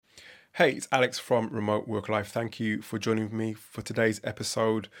Hey, it's Alex from Remote Work Life. Thank you for joining me for today's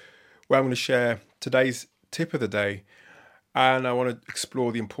episode where I'm going to share today's tip of the day. And I want to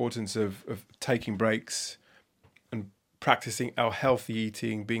explore the importance of taking breaks and practicing our healthy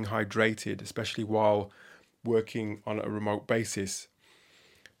eating, being hydrated, especially while working on a remote basis.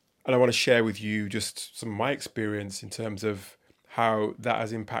 And I want to share with you just some of my experience in terms of how that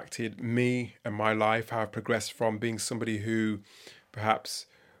has impacted me and my life, how I've progressed from being somebody who perhaps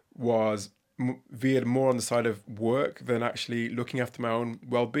was veered more on the side of work than actually looking after my own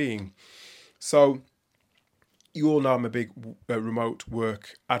well-being. So you all know I'm a big remote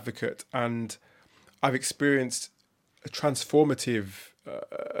work advocate, and I've experienced a transformative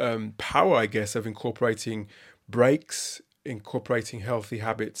power, I guess, of incorporating breaks, incorporating healthy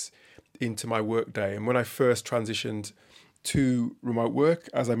habits into my workday. And when I first transitioned to remote work,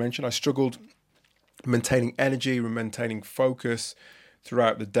 as I mentioned, I struggled maintaining energy, maintaining focus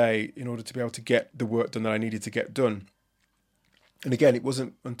throughout the day in order to be able to get the work done that I needed to get done. And again, it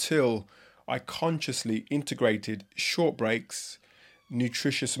wasn't until I consciously integrated short breaks,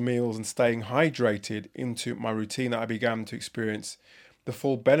 nutritious meals, and staying hydrated into my routine that I began to experience the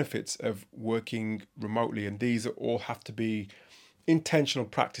full benefits of working remotely. And these all have to be intentional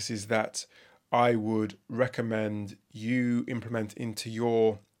practices that I would recommend you implement into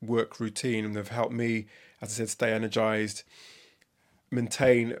your work routine, and they've helped me, as I said, stay energized,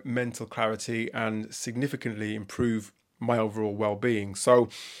 maintain mental clarity, and significantly improve my overall well-being. So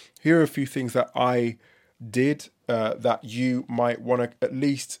here are a few things that I did that you might want to at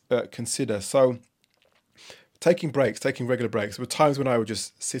least consider. So taking breaks, taking regular breaks. There were times when I would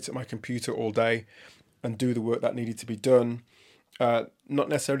just sit at my computer all day and do the work that needed to be done, not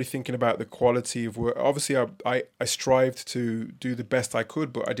necessarily thinking about the quality of work. Obviously, I strived to do the best I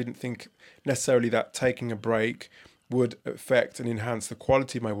could, but I didn't think necessarily that taking a break would affect and enhance the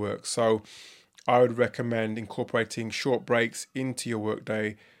quality of my work. So I would recommend incorporating short breaks into your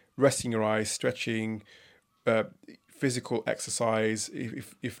workday, resting your eyes, stretching, physical exercise,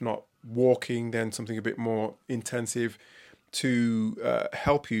 if not walking, then something a bit more intensive to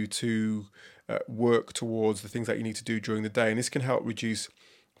help you to work towards the things that you need to do during the day. And this can help reduce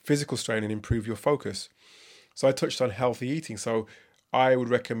physical strain and improve your focus. So I touched on healthy eating. So I would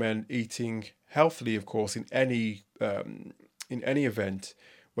recommend eating healthily, of course, in any event,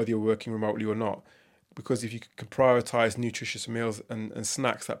 whether you're working remotely or not, because if you can prioritize nutritious meals and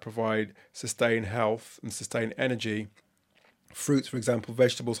snacks that provide sustained health and sustained energy, fruits, for example,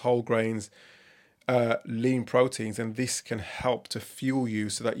 vegetables, whole grains, lean proteins, and this can help to fuel you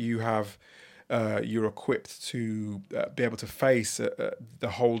so that you're equipped to be able to face the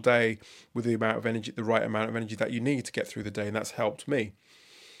whole day with the amount of energy, the right amount of energy that you need to get through the day, and that's helped me.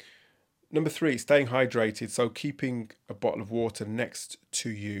 Number 3, staying hydrated. So keeping a bottle of water next to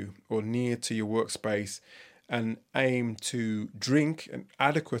you or near to your workspace, and aim to drink an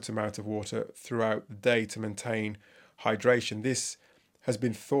adequate amount of water throughout the day to maintain hydration. This has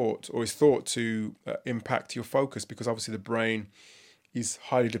been thought or is thought to impact your focus, because obviously the brain is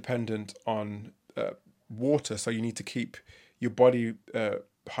highly dependent on water. So you need to keep your body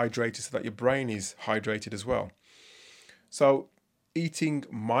hydrated so that your brain is hydrated as well. So eating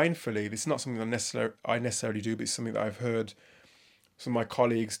mindfully, this is not something that I necessarily do, but it's something that I've heard some of my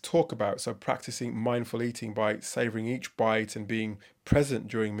colleagues talk about. So practicing mindful eating by savoring each bite and being present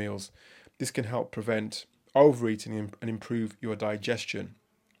during meals. This can help prevent overeating and improve your digestion.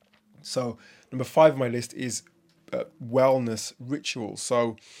 So number 5 on my list is wellness rituals.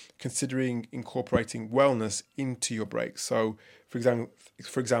 So considering incorporating wellness into your breaks. So for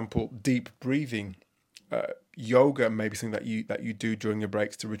example, deep breathing, yoga may be something that you do during your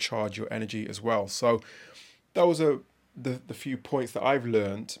breaks to recharge your energy as well. So those are the few points that I've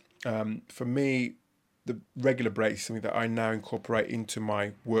learned. For me, the regular breaks is something that I now incorporate into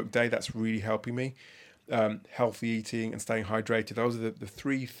my work day. That's really helping me. Healthy eating and staying hydrated. Those are the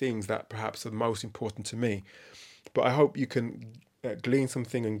 3 things that perhaps are the most important to me. But I hope you can glean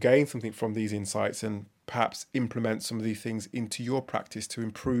something and gain something from these insights, and perhaps implement some of these things into your practice to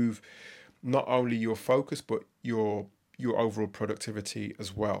improve not only your focus, but your overall productivity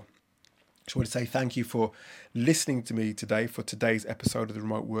as well. Just want to say thank you for listening to me today for today's episode of the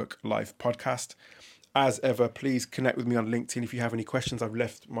Remote Work Life podcast. As ever, please connect with me on LinkedIn if you have any questions. I've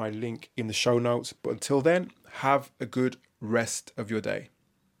left my link in the show notes. But until then, have a good rest of your day.